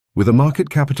With a market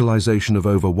capitalization of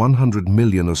over 100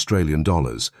 million Australian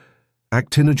dollars,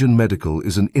 Actinogen Medical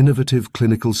is an innovative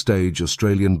clinical-stage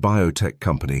Australian biotech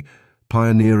company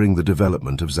pioneering the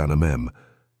development of XanaMIA,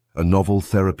 a novel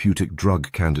therapeutic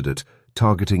drug candidate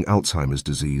targeting Alzheimer's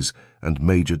disease and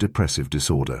major depressive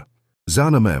disorder.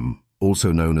 XanaMIA,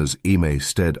 also known as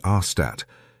emestedastat,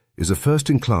 is a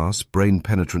first-in-class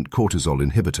brain-penetrant cortisol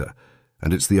inhibitor,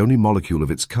 and it's the only molecule of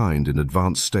its kind in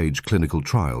advanced-stage clinical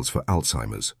trials for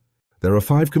Alzheimer's. There are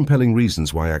 5 compelling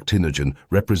reasons why Actinogen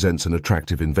represents an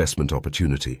attractive investment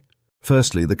opportunity.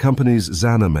 Firstly, the company's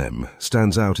XanaMIA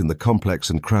stands out in the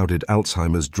complex and crowded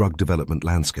Alzheimer's drug development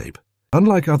landscape.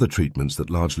 Unlike other treatments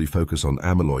that largely focus on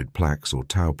amyloid plaques or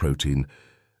tau protein,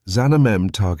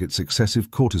 XanaMIA targets excessive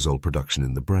cortisol production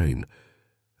in the brain,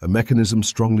 a mechanism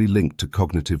strongly linked to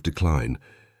cognitive decline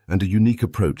and a unique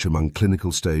approach among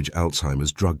clinical-stage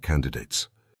Alzheimer's drug candidates.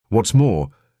 What's more,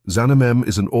 XanaMIA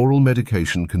is an oral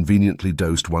medication conveniently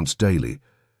dosed once daily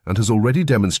and has already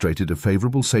demonstrated a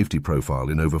favorable safety profile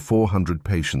in over 400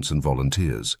 patients and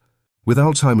volunteers. With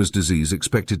Alzheimer's disease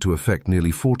expected to affect nearly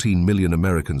 14 million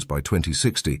Americans by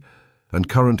 2060 and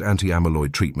current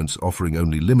anti-amyloid treatments offering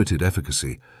only limited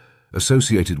efficacy,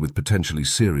 associated with potentially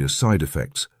serious side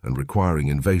effects and requiring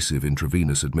invasive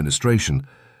intravenous administration,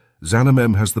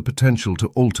 XanaMIA has the potential to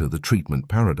alter the treatment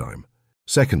paradigm.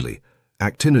 Secondly,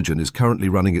 Actinogen is currently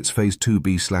running its Phase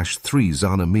 2b/3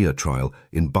 XanaMIA trial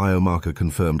in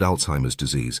biomarker-confirmed Alzheimer's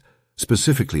disease,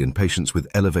 specifically in patients with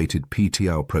elevated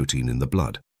pTau protein in the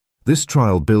blood. This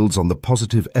trial builds on the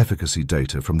positive efficacy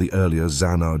data from the earlier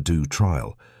XanADu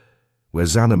trial, where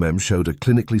XanaMIA showed a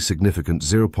clinically significant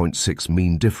 0.6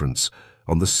 mean difference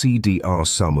on the CDR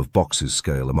sum of boxes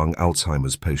scale among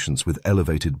Alzheimer's patients with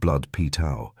elevated blood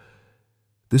pTau.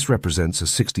 This represents a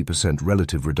 60%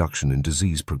 relative reduction in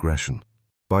disease progression.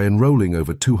 By enrolling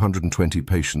over 220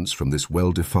 patients from this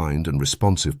well-defined and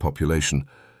responsive population,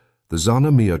 the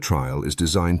XanaMIA trial is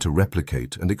designed to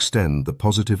replicate and extend the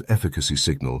positive efficacy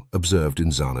signal observed in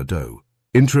XanaDu.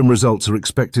 Interim results are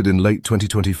expected in late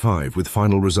 2025, with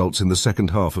final results in the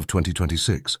second half of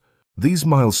 2026. These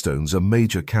milestones are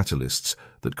major catalysts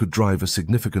that could drive a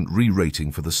significant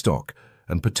re-rating for the stock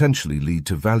and potentially lead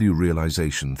to value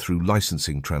realization through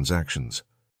licensing transactions.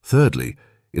 Thirdly,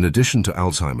 in addition to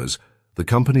Alzheimer's, the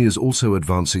company is also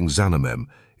advancing XanaMIA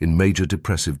in major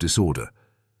depressive disorder,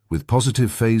 with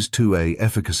positive Phase 2a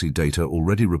efficacy data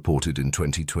already reported in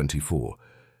 2024.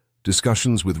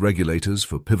 Discussions with regulators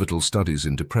for pivotal studies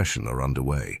in depression are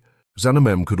underway.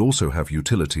 XanaMIA could also have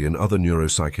utility in other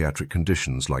neuropsychiatric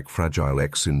conditions like Fragile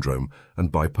X syndrome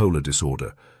and bipolar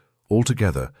disorder.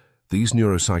 Altogether, these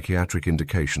neuropsychiatric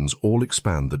indications all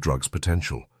expand the drug's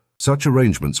potential. Such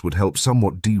arrangements would help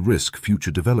somewhat de-risk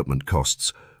future development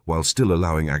costs while still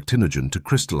allowing Actinogen to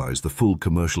crystallize the full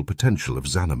commercial potential of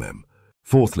XanaMIA.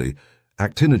 Fourthly,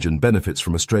 Actinogen benefits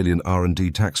from Australian R&D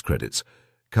tax credits,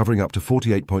 covering up to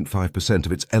 48.5%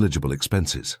 of its eligible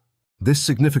expenses. This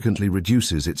significantly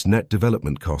reduces its net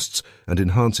development costs and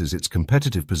enhances its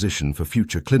competitive position for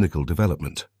future clinical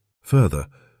development. Further,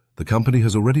 the company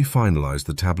has already finalized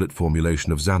the tablet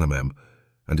formulation of XanaMIA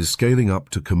and is scaling up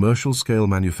to commercial-scale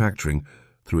manufacturing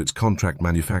through its contract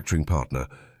manufacturing partner,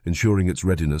 ensuring its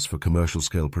readiness for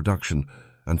commercial-scale production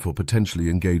and for potentially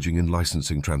engaging in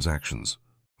licensing transactions.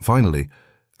 Finally,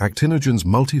 Actinogen's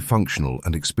multifunctional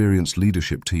and experienced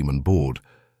leadership team and board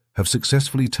have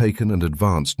successfully taken and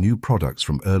advanced new products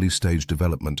from early-stage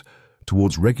development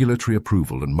towards regulatory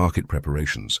approval and market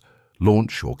preparations,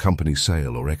 launch or company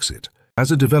sale or exit.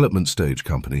 As a development stage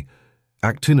company,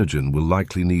 Actinogen will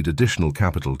likely need additional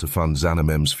capital to fund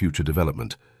XanaMIA's future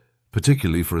development,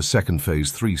 particularly for a second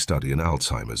Phase 3 study in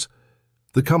Alzheimer's.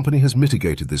 The company has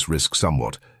mitigated this risk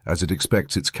somewhat, as it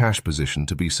expects its cash position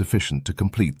to be sufficient to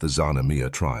complete the XanaMIA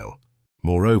trial.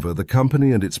 Moreover, the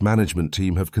company and its management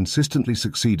team have consistently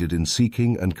succeeded in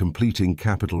seeking and completing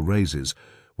capital raises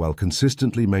while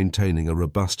consistently maintaining a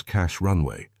robust cash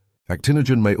runway.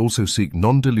 Actinogen may also seek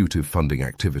non-dilutive funding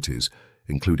activities,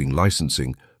 including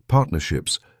licensing,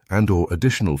 partnerships, and/or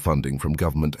additional funding from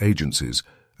government agencies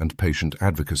and patient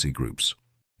advocacy groups.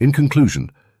 In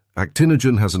conclusion,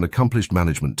 Actinogen has an accomplished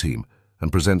management team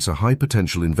and presents a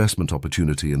high-potential investment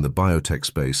opportunity in the biotech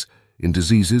space in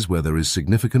diseases where there is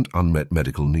significant unmet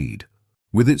medical need.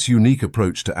 With its unique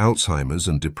approach to Alzheimer's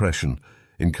and depression,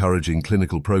 encouraging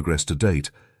clinical progress to date,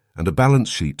 and a balance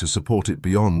sheet to support it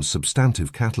beyond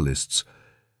substantive catalysts,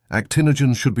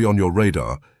 Actinogen should be on your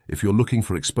radar if you're looking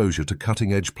for exposure to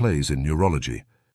cutting-edge plays in neurology.